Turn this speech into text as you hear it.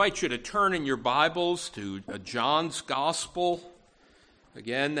I invite you to turn in your Bibles to John's Gospel.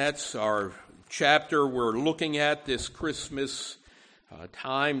 Again, that's our chapter we're looking at this Christmas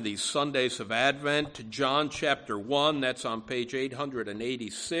time, these Sundays of Advent. John chapter 1, that's on page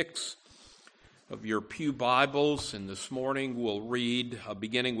 886 of your pew Bibles. And this morning we'll read,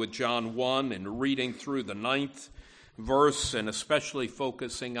 beginning with John 1 and reading through the 9th verse, and especially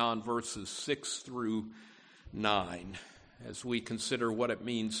focusing on verses 6 through 9. As we consider what it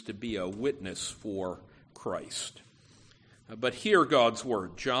means to be a witness for Christ. But hear God's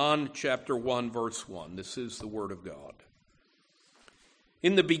word. John chapter 1, verse 1. This is the word of God.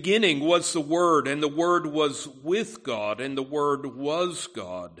 In the beginning was the Word, and the Word was with God, and the Word was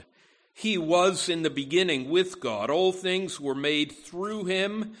God. He was in the beginning with God. All things were made through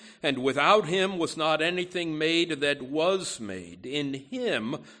him, and without him was not anything made that was made. In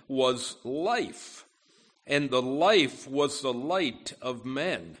him was life. And the life was the light of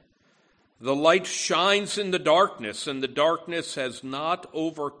men. The light shines in the darkness, and the darkness has not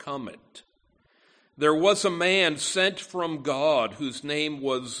overcome it. There was a man sent from God whose name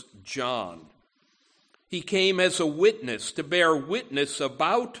was John. He came as a witness to bear witness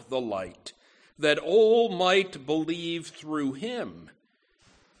about the light, that all might believe through him.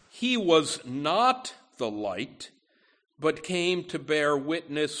 He was not the light, but came to bear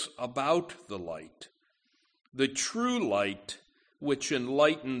witness about the light. The true light, which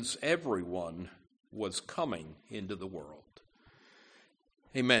enlightens everyone, was coming into the world.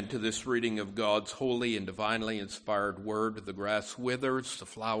 Amen to this reading of God's holy and divinely inspired word. The grass withers, the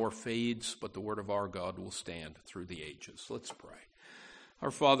flower fades, but the word of our God will stand through the ages. Let's pray. Our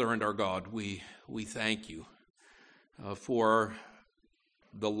Father and our God, we thank you for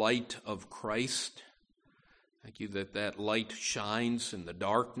the light of Christ. Thank you that light shines in the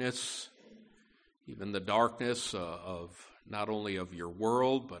darkness, even the darkness of not only of your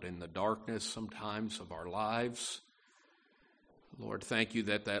world, but in the darkness sometimes of our lives. Lord, thank you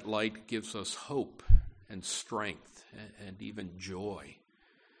that light gives us hope and strength and even joy.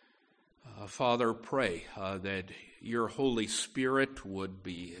 Father, pray that your Holy Spirit would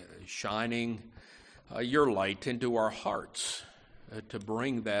be shining your light into our hearts to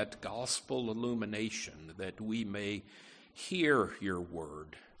bring that gospel illumination, that we may hear your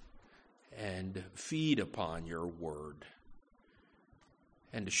word and feed upon your word,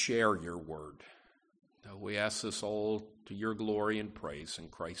 and to share your word. We ask this all to your glory and praise in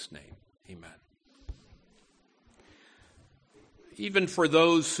Christ's name. Amen. Even for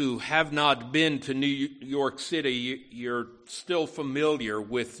those who have not been to New York City, you're still familiar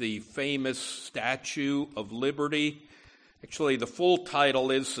with the famous Statue of Liberty. Actually, the full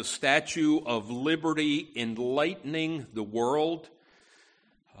title is the Statue of Liberty Enlightening the World.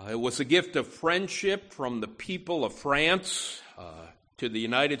 It was a gift of friendship from the people of France to the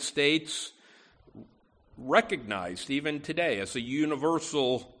United States, recognized even today as a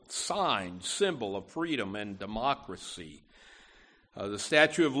universal sign, symbol of freedom and democracy. The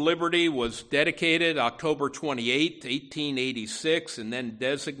Statue of Liberty was dedicated October 28, 1886, and then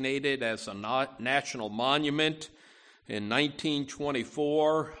designated as a national monument in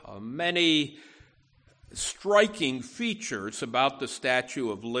 1924. Many striking features about the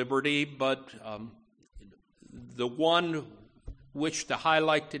Statue of Liberty, but the one which to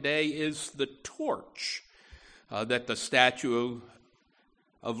highlight today is the torch that the Statue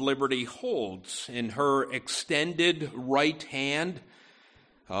of Liberty holds in her extended right hand.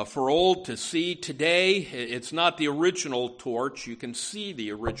 For all to see today, it's not the original torch. You can see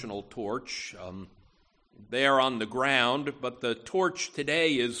the original torch there on the ground, but the torch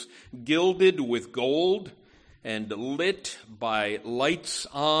today is gilded with gold and lit by lights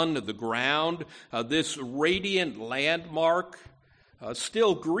on the ground. This radiant landmark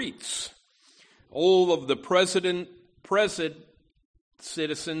still greets all of the present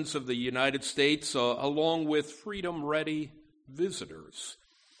citizens of the United States, along with freedom-ready visitors.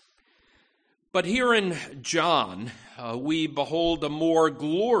 But here in John, we behold a more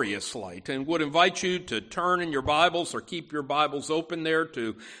glorious light, and would invite you to turn in your Bibles or keep your Bibles open there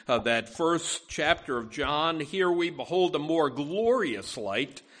to that first chapter of John. Here we behold a more glorious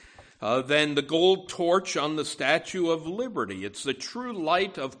light than the gold torch on the Statue of Liberty. It's the true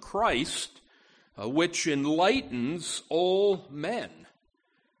light of Christ, which enlightens all men.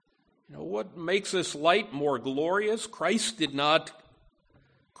 You know, what makes this light more glorious? Christ,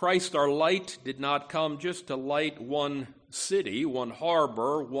 our light, did not come just to light one city, one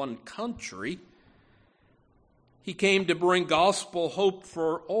harbor, one country. He came to bring gospel hope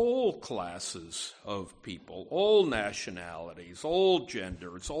for all classes of people, all nationalities, all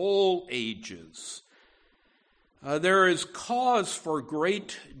genders, all ages. There is cause for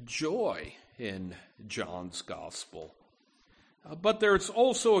great joy in John's gospel. But there's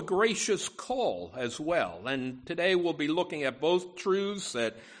also a gracious call as well. And today we'll be looking at both truths,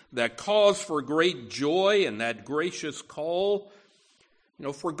 that cause for great joy and that gracious call.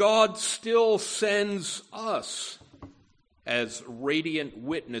 For God still sends us as radiant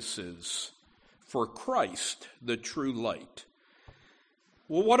witnesses for Christ, the true light.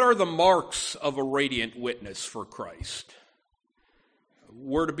 Well, what are the marks of a radiant witness for Christ?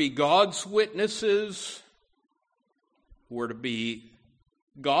 We're to be God's witnesses. We're to be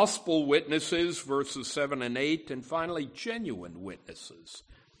gospel witnesses, verses 7 and 8, and finally genuine witnesses.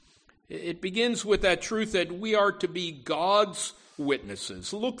 It begins with that truth that we are to be God's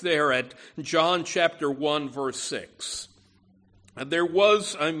witnesses. Look there at John chapter 1, verse 6. There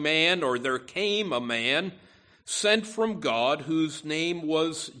came a man sent from God whose name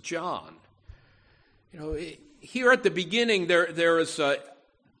was John. Here at the beginning there is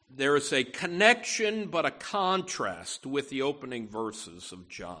a connection but a contrast with the opening verses of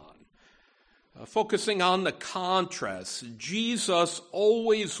John. Focusing on the contrast, Jesus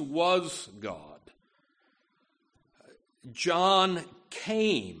always was God. John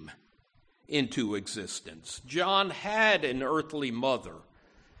came into existence. John had an earthly mother,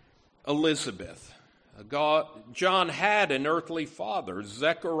 Elizabeth. John had an earthly father,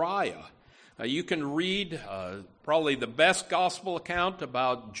 Zechariah. You can read probably the best gospel account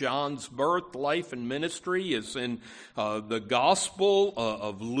about John's birth, life, and ministry is in the Gospel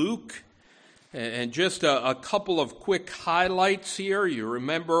of Luke. And just a couple of quick highlights here. You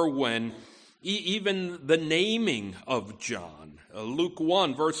remember when even the naming of John, Luke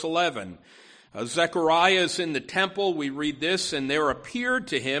 1, verse 11, Zechariah is in the temple. We read this, and there appeared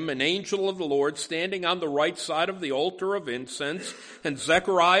to him an angel of the Lord standing on the right side of the altar of incense. And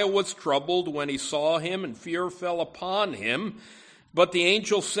Zechariah was troubled when he saw him, and fear fell upon him. But the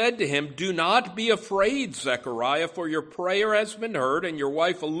angel said to him, "Do not be afraid, Zechariah, for your prayer has been heard, and your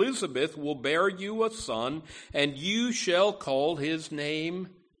wife Elizabeth will bear you a son, and you shall call his name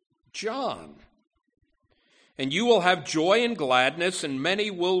John. And you will have joy and gladness, and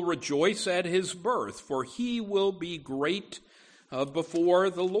many will rejoice at his birth, for he will be great before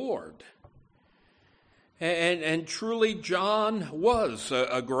the Lord." And truly John was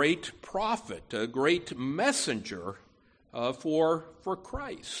a great prophet, a great messenger for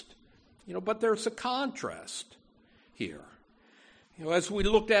Christ. But there's a contrast here. As we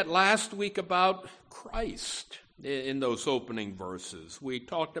looked at last week about Christ in those opening verses, we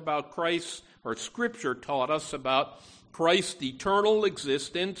talked about Christ, or Scripture taught us about Christ's eternal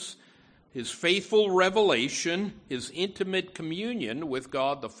existence, his faithful revelation, his intimate communion with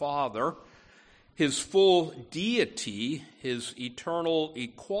God the Father, his full deity, his eternal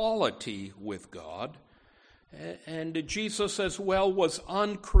equality with God. And Jesus as well was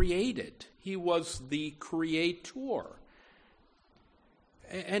uncreated. He was the creator.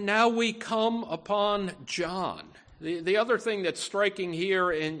 And now we come upon John. The other thing that's striking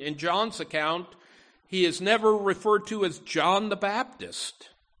here in John's account, he is never referred to as John the Baptist.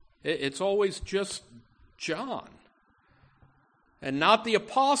 It's always just John. And not the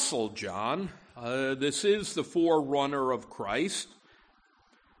Apostle John. This is the forerunner of Christ.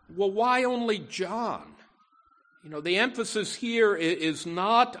 Well, why only John? The emphasis here is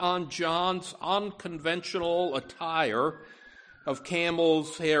not on John's unconventional attire of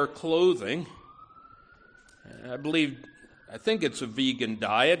camel's hair clothing. I think it's a vegan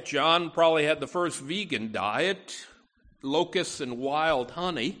diet. John probably had the first vegan diet, locusts and wild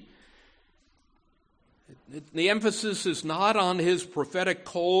honey. The emphasis is not on his prophetic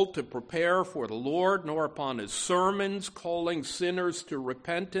call to prepare for the Lord, nor upon his sermons calling sinners to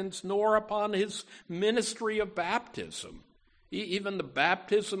repentance, nor upon his ministry of baptism, even the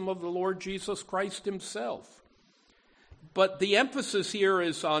baptism of the Lord Jesus Christ himself. But the emphasis here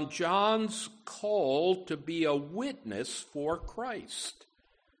is on John's call to be a witness for Christ.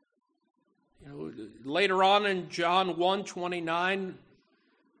 Later on in John 1:29,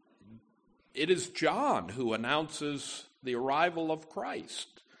 it is John who announces the arrival of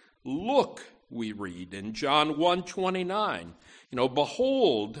Christ. Look, we read in John 1:29,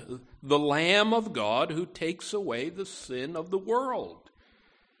 behold, the Lamb of God who takes away the sin of the world.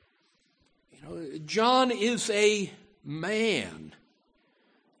 John is a man.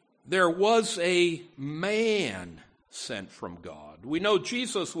 There was a man sent from God. We know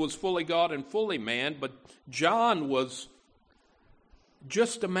Jesus was fully God and fully man, but John was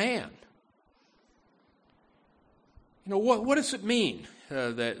just a man. What does it mean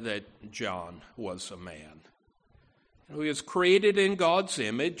that John was a man? He was created in God's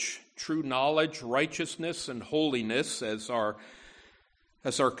image, true knowledge, righteousness, and holiness, as our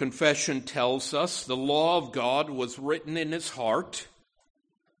confession tells us. The law of God was written in his heart.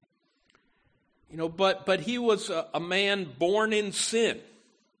 But he was a man born in sin.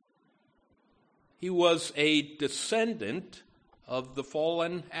 He was a descendant of the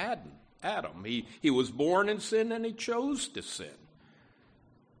fallen Adam. He was born in sin and he chose to sin.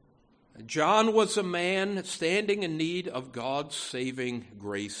 John was a man standing in need of God's saving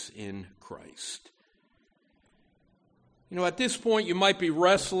grace in Christ. At this point you might be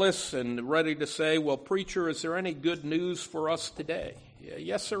restless and ready to say, well, preacher, is there any good news for us today?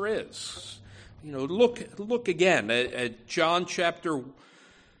 Yes, there is. Look again at John chapter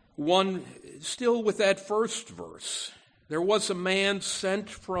 1, still with that first verse. There was a man sent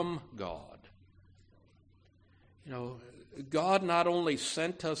from God. God not only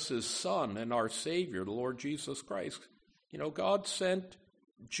sent us his Son and our Savior, the Lord Jesus Christ. God sent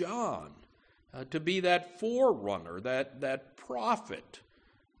John to be that forerunner, that prophet,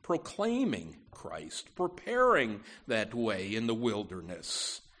 proclaiming Christ, preparing that way in the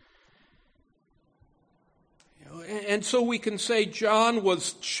wilderness. And so we can say John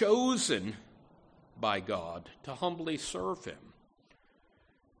was chosen by God to humbly serve him.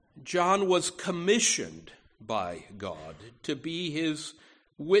 John was commissioned by God to be his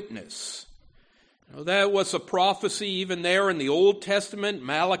witness. That was a prophecy even there in the Old Testament,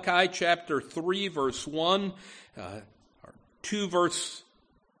 Malachi chapter 3, verse 1,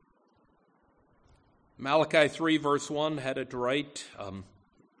 Malachi 3, verse 1 had it right.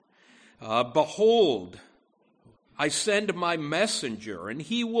 Behold, I send my messenger, and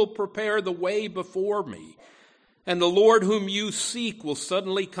he will prepare the way before me. And the Lord whom you seek will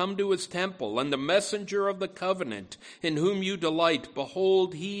suddenly come to his temple, and the messenger of the covenant in whom you delight,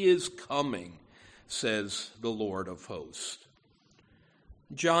 behold, he is coming, says the Lord of hosts.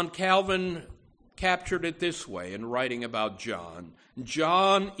 John Calvin captured it this way in writing about John.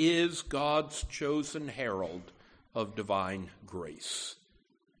 John is God's chosen herald of divine grace.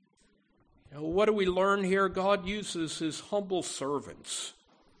 What do we learn here? God uses his humble servants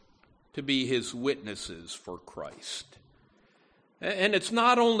to be his witnesses for Christ. And it's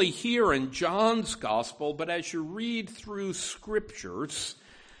not only here in John's gospel, but as you read through scriptures,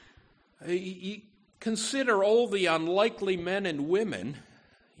 you consider all the unlikely men and women,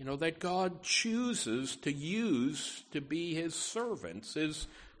 that God chooses to use to be his servants, his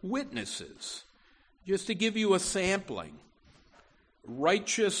witnesses. Just to give you a sampling,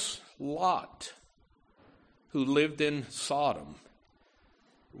 righteous Lot, who lived in Sodom.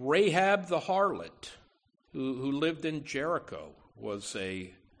 Rahab the harlot, who lived in Jericho, was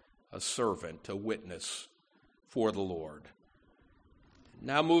a servant, a witness for the Lord.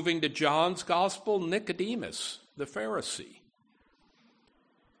 Now moving to John's gospel, Nicodemus, the Pharisee.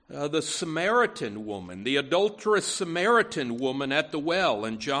 The Samaritan woman, the adulterous Samaritan woman at the well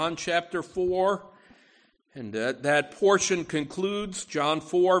in John chapter 4. And that portion concludes, John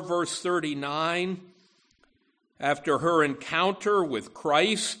 4, verse 39. After her encounter with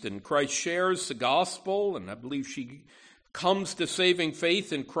Christ, and Christ shares the gospel, and I believe she comes to saving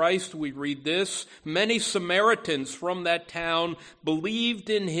faith in Christ, we read this: many Samaritans from that town believed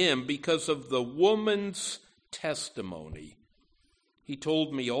in him because of the woman's testimony. He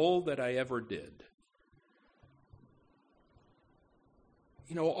told me all that I ever did.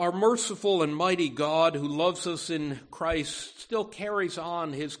 Our merciful and mighty God who loves us in Christ still carries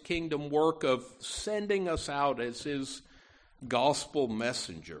on his kingdom work of sending us out as his gospel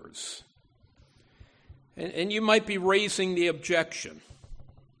messengers. And you might be raising the objection,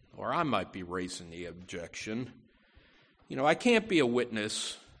 or I might be raising the objection, I can't be a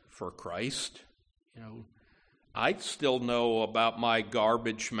witness for Christ. I still know about my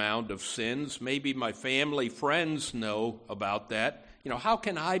garbage mound of sins. Maybe my family, friends know about that. How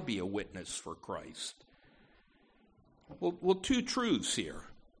can I be a witness for Christ? Well, two truths here.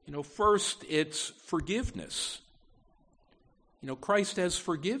 First, it's forgiveness. Christ has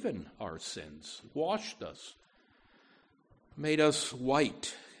forgiven our sins, washed us, made us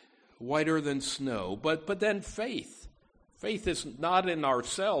whiter than snow. But then faith. Faith is not in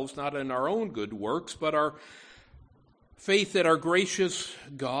ourselves, not in our own good works, but our faith that our gracious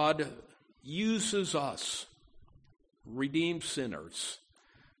God uses us, redeemed sinners,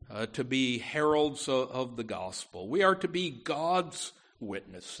 to be heralds of the gospel. We are to be God's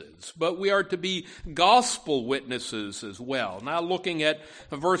witnesses, but we are to be gospel witnesses as well. Now looking at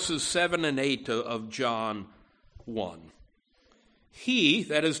verses 7 and 8 of John 1. He,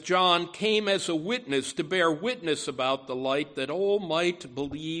 that is John, came as a witness to bear witness about the light, that all might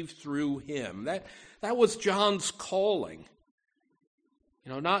believe through him. That was John's calling.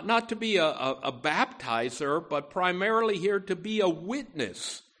 Not to be a baptizer, but primarily here to be a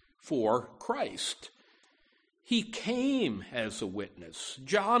witness for Christ. He came as a witness.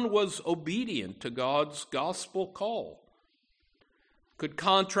 John was obedient to God's gospel call. Could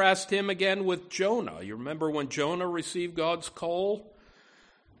contrast him again with Jonah. You remember when Jonah received God's call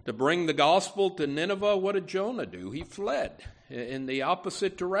to bring the gospel to Nineveh? What did Jonah do? He fled in the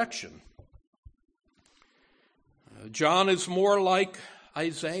opposite direction. John is more like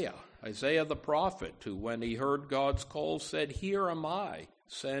Isaiah the prophet, who when he heard God's call said, "Here am I,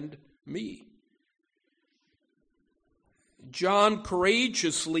 send me." John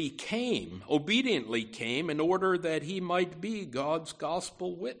courageously came, obediently came, in order that he might be God's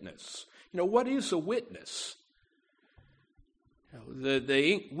gospel witness. What is a witness?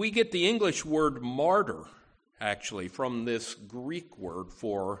 We get the English word martyr, actually, from this Greek word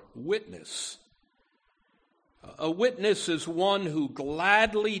for witness. A witness is one who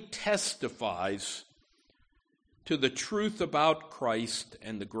gladly testifies to the truth about Christ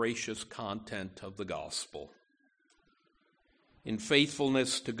and the gracious content of the gospel in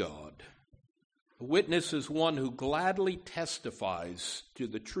faithfulness to God. A witness is one who gladly testifies to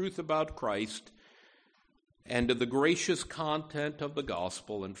the truth about Christ and to the gracious content of the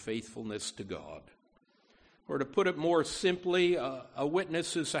gospel in faithfulness to God. Or to put it more simply, a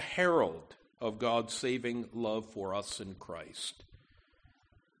witness is a herald of God's saving love for us in Christ.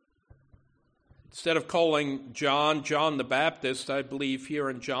 Instead of calling John the Baptist, I believe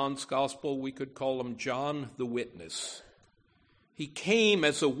here in John's gospel we could call him John the Witness. He came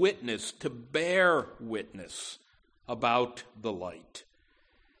as a witness to bear witness about the light.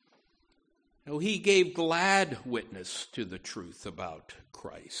 He gave glad witness to the truth about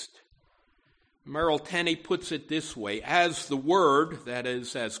Christ. Merrill Tenney puts it this way: as the Word, that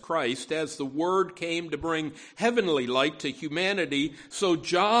is, as Christ, as the Word came to bring heavenly light to humanity, so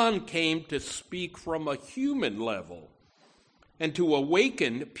John came to speak from a human level and to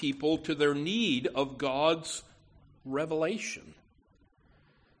awaken people to their need of God's revelation.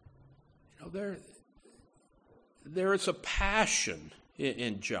 There is a passion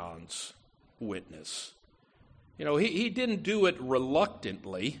in John's witness. He didn't do it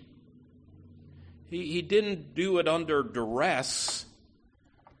reluctantly. He didn't do it under duress.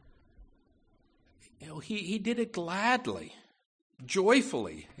 He did it gladly,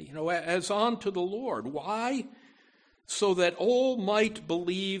 joyfully, as unto the Lord. Why? So that all might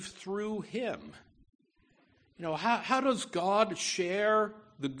believe through him. How does God share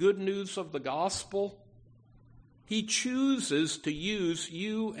the good news of the gospel? He chooses to use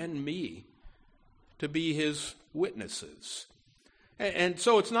you and me to be his witnesses. And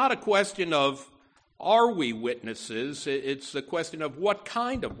so it's not a question of, are we witnesses? It's the question of, what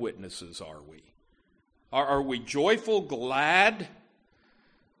kind of witnesses are we? Are we joyful, glad,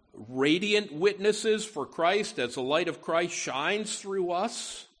 radiant witnesses for Christ as the light of Christ shines through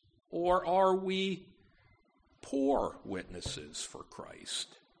us? Or are we poor witnesses for Christ,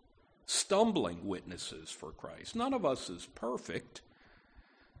 stumbling witnesses for Christ? None of us is perfect,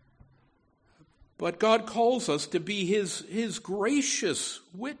 but God calls us to be his gracious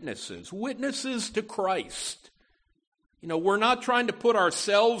witnesses to Christ. We're not trying to put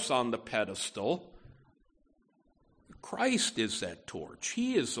ourselves on the pedestal. Christ is that torch.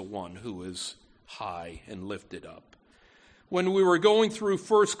 He is the one who is high and lifted up. When we were going through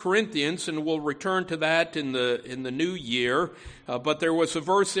 1 Corinthians, and we'll return to that in the new year, but there was a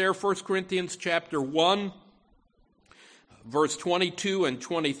verse there, 1 Corinthians chapter 1, verse 22 and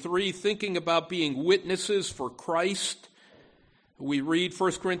 23, thinking about being witnesses for Christ. We read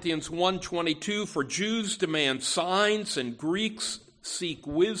 1 Corinthians 1:22, "For Jews demand signs and Greeks seek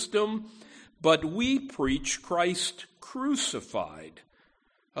wisdom, but we preach Christ crucified,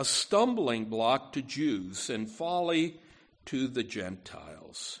 a stumbling block to Jews and folly to the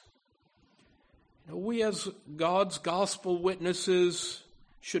Gentiles." We as God's gospel witnesses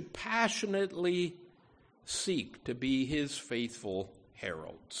should passionately seek to be his faithful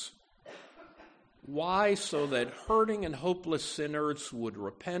heralds. Why? So that hurting and hopeless sinners would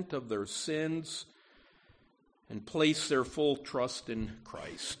repent of their sins and place their full trust in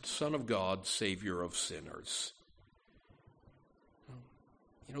Christ, Son of God, Savior of sinners.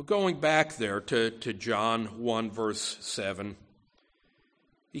 Going back there to John 1, verse 7,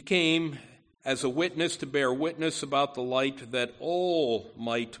 he came as a witness to bear witness about the light, that all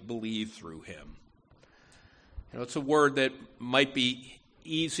might believe through him. It's a word that might be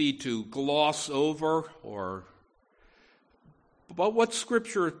easy to gloss over, but what's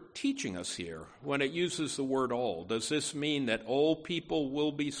Scripture teaching us here when it uses the word all? Does this mean that all people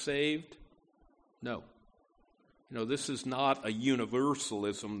will be saved? No. This is not a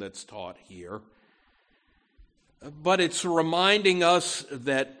universalism that's taught here, but it's reminding us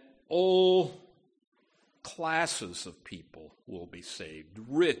that all classes of people will be saved.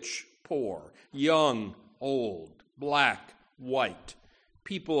 Rich, poor, young, old, black, white,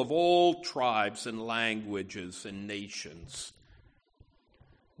 people of all tribes and languages and nations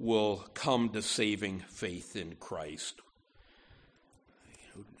will come to saving faith in Christ.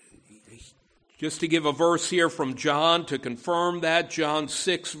 Just to give a verse here from John to confirm that, John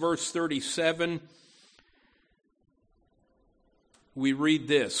 6, verse 37, we read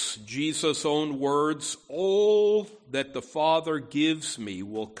this, Jesus' own words, "All that the Father gives me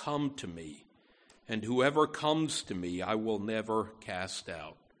will come to me, and whoever comes to me I will never cast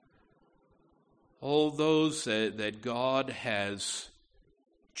out." All those that God has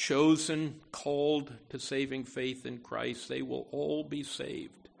chosen, called to saving faith in Christ, they will all be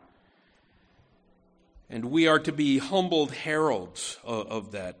saved. And we are to be humbled heralds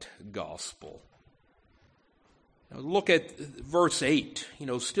of that gospel. Now look at verse 8.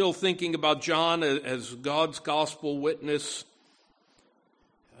 Still thinking about John as God's gospel witness,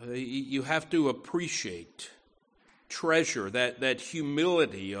 you have to appreciate, treasure that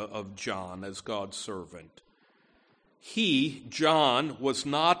humility of John as God's servant. He, John, was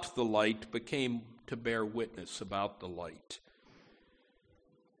not the light, but came to bear witness about the light.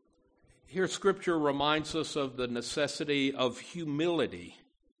 Here Scripture reminds us of the necessity of humility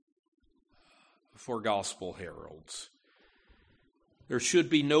for gospel heralds. There should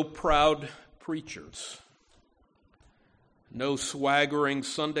be no proud preachers, no swaggering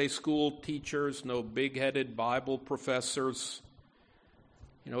Sunday school teachers, no big-headed Bible professors.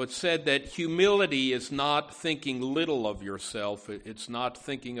 It's said that humility is not thinking little of yourself, it's not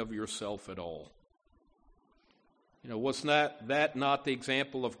thinking of yourself at all. Was that not the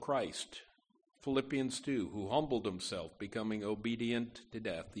example of Christ? Philippians 2, who humbled himself, becoming obedient to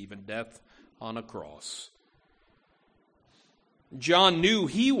death, even death on a cross. John knew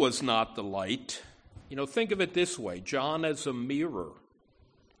he was not the light. Think of it this way, John as a mirror.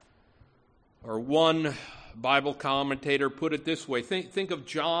 Or one Bible commentator put it this way, think of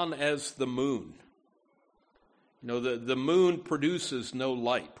John as the moon. The moon produces no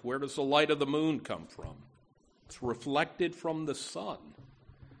light. Where does the light of the moon come from? It's reflected from the sun.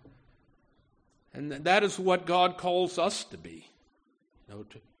 And that is what God calls us to be,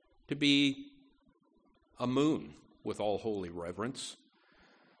 to be a moon, with all holy reverence,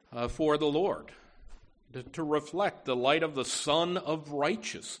 for the Lord, to reflect the light of the Sun of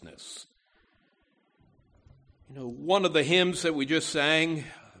righteousness. One of the hymns that we just sang,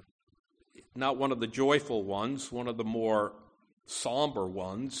 not one of the joyful ones, one of the more somber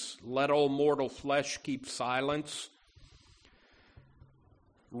ones, "Let all mortal flesh keep silence,"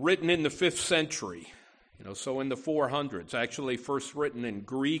 written in the 5th century, so in the 400s, actually first written in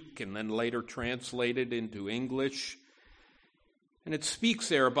Greek and then later translated into English. And it speaks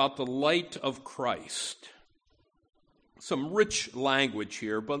there about the light of Christ. Some rich language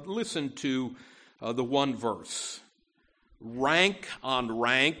here, but listen to the one verse. Rank on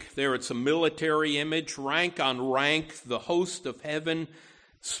rank, there it's a military image, rank on rank, the host of heaven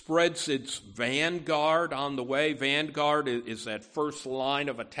spreads its vanguard on the way. Vanguard is that first line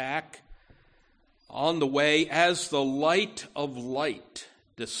of attack. On the way as the light of light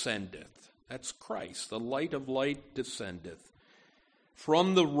descendeth. That's Christ, the light of light descendeth.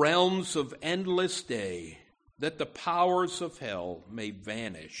 From the realms of endless day, that the powers of hell may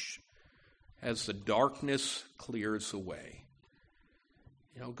vanish as the darkness clears away.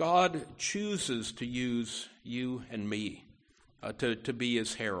 God chooses to use you and me to be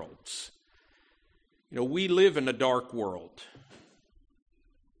his heralds. We live in a dark world.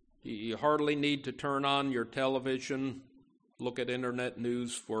 You hardly need to turn on your television, look at internet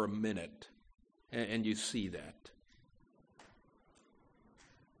news for a minute, and you see that.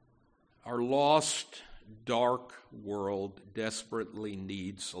 Our lost, dark world desperately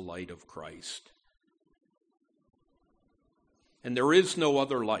needs the light of Christ. And there is no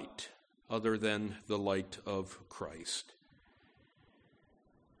other light other than the light of Christ.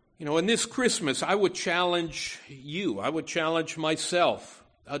 In this Christmas, I would challenge you, I would challenge myself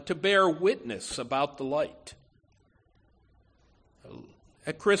to bear witness about the light.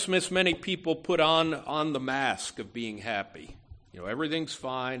 At Christmas, many people put on the mask of being happy. Everything's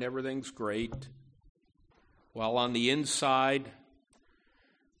fine, everything's great. While on the inside,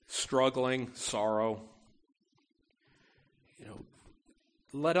 struggling, sorrow.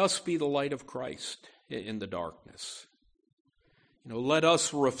 Let us be the light of Christ in the darkness. Let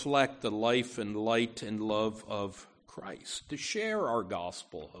us reflect the life and light and love of Christ, to share our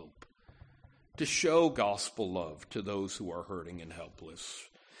gospel hope, to show gospel love to those who are hurting and helpless.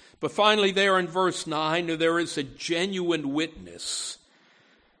 But finally, there in verse 9, there is a genuine witness.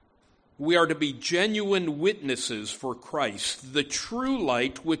 We are to be genuine witnesses for Christ. The true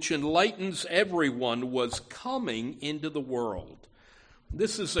light which enlightens everyone was coming into the world.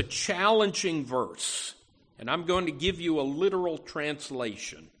 This is a challenging verse, and I'm going to give you a literal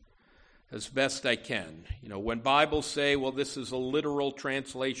translation as best I can. When Bibles say, well, this is a literal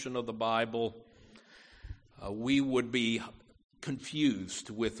translation of the Bible, we would be confused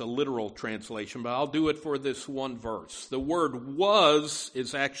with a literal translation, but I'll do it for this one verse. The word was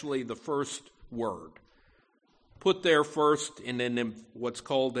is actually the first word, put there first in what's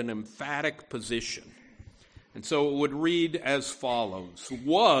called an emphatic position. And so it would read as follows: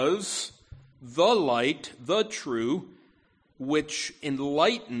 was the light, the true, which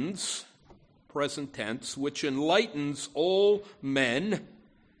enlightens, present tense, which enlightens all men,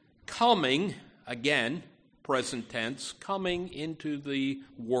 coming, again, present tense, coming into the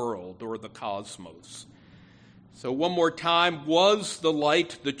world or the cosmos. So one more time: was the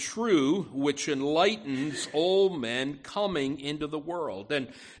light, the true, which enlightens all men, coming into the world.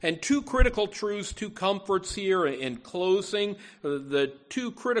 And two critical truths, two comforts here in closing. The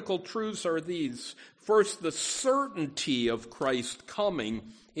two critical truths are these. First, the certainty of Christ coming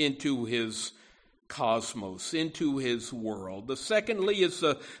into his cosmos, into his world. The secondly is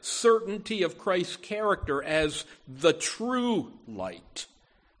the certainty of Christ's character as the true light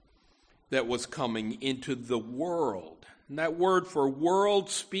that was coming into the world. And that word for world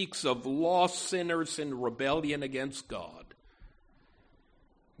speaks of lost sinners in rebellion against God.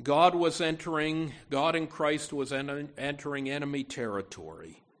 God in Christ was entering enemy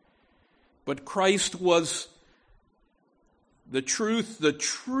territory. But Christ was the truth, the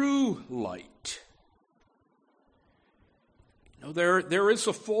true light. There is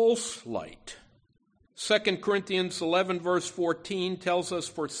a false light. 2 Corinthians 11 verse 14 tells us,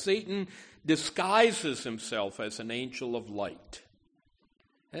 for Satan disguises himself as an angel of light.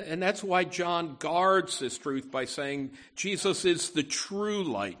 And that's why John guards this truth by saying Jesus is the true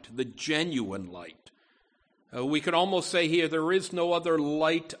light, the genuine light. We could almost say here, there is no other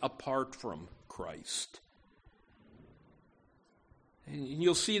light apart from Christ. And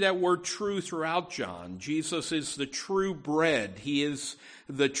you'll see that word true throughout John. Jesus is the true bread. He is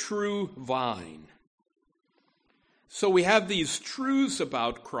the true vine. So we have these truths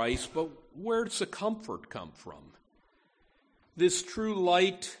about Christ, but where does the comfort come from? This true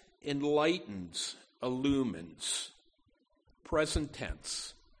light enlightens, illumines, present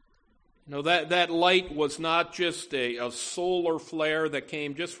tense. That light was not just a solar flare that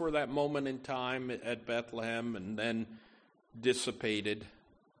came just for that moment in time at Bethlehem and then dissipated.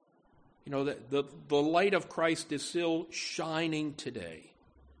 The light of Christ is still shining today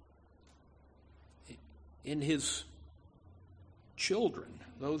in his children,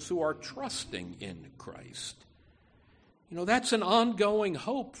 those who are trusting in Christ. That's an ongoing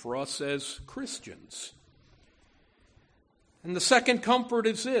hope for us as Christians. And the second comfort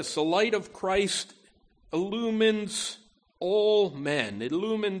is this: the light of Christ illumines all men. It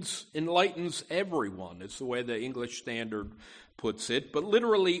enlightens everyone, is the way the English Standard puts it, but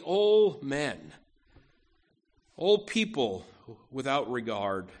literally all men, all people without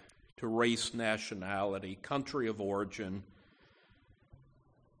regard to race, nationality, country of origin.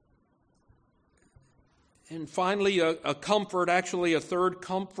 And finally, a comfort, actually a third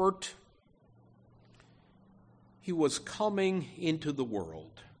comfort. He was coming into the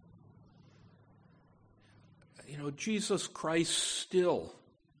world. Jesus Christ still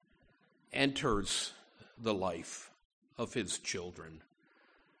enters the life of his children.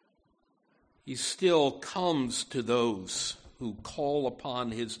 He still comes to those who call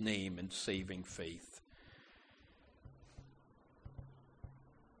upon his name in saving faith.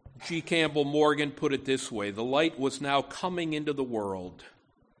 G. Campbell Morgan put it this way: the light was now coming into the world.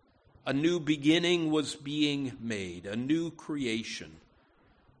 A new beginning was being made. A new creation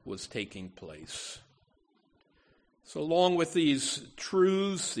was taking place. So along with these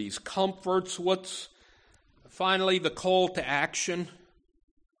truths, these comforts, what's finally the call to action?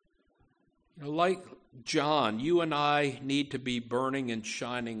 Like John, you and I need to be burning and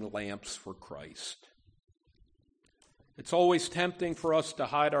shining lamps for Christ. It's always tempting for us to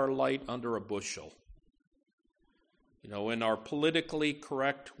hide our light under a bushel. In our politically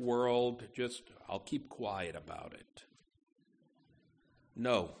correct world, I'll keep quiet about it.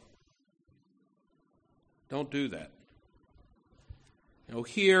 No. Don't do that.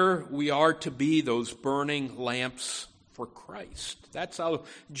 Here we are to be those burning lamps for Christ. That's how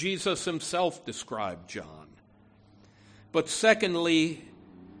Jesus himself described John. But secondly,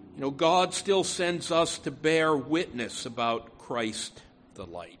 God still sends us to bear witness about Christ the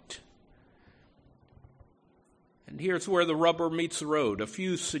light. And here's where the rubber meets the road. A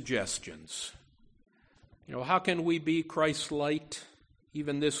few suggestions. How can we be Christ's light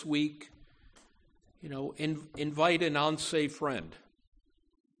even this week? Invite an unsafe friend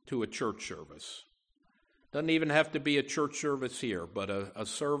to a church service. Doesn't even have to be a church service here, but a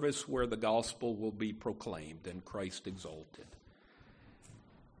service where the gospel will be proclaimed and Christ exalted.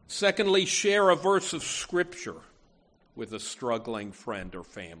 Secondly, share a verse of Scripture with a struggling friend or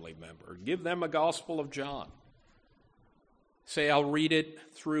family member. Give them a Gospel of John. Say, I'll read it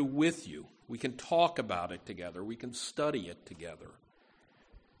through with you. We can talk about it together. We can study it together.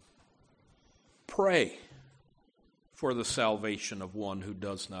 Pray for the salvation of one who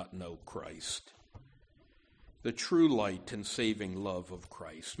does not know Christ, the true light and saving love of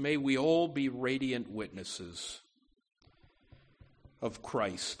Christ. May we all be radiant witnesses of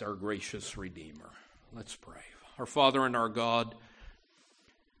Christ, our gracious Redeemer. Let's pray. Our Father and our God,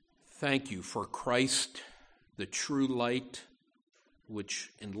 thank you for Christ, the true light,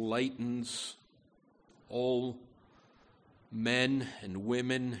 which enlightens all men and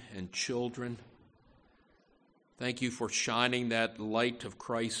women and children. Thank you for shining that light of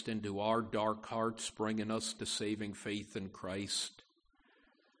Christ into our dark hearts, bringing us to saving faith in Christ.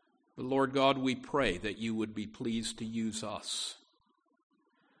 But Lord God, we pray that you would be pleased to use us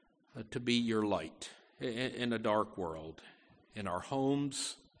to be your light in a dark world, in our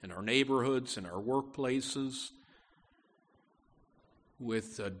homes, in our neighborhoods, in our workplaces,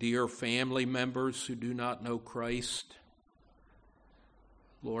 with dear family members who do not know Christ.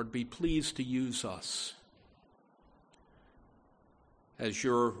 Lord, be pleased to use us as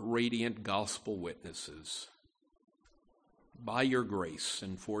your radiant gospel witnesses. By your grace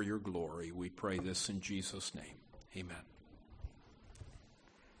and for your glory, we pray this in Jesus' name. Amen.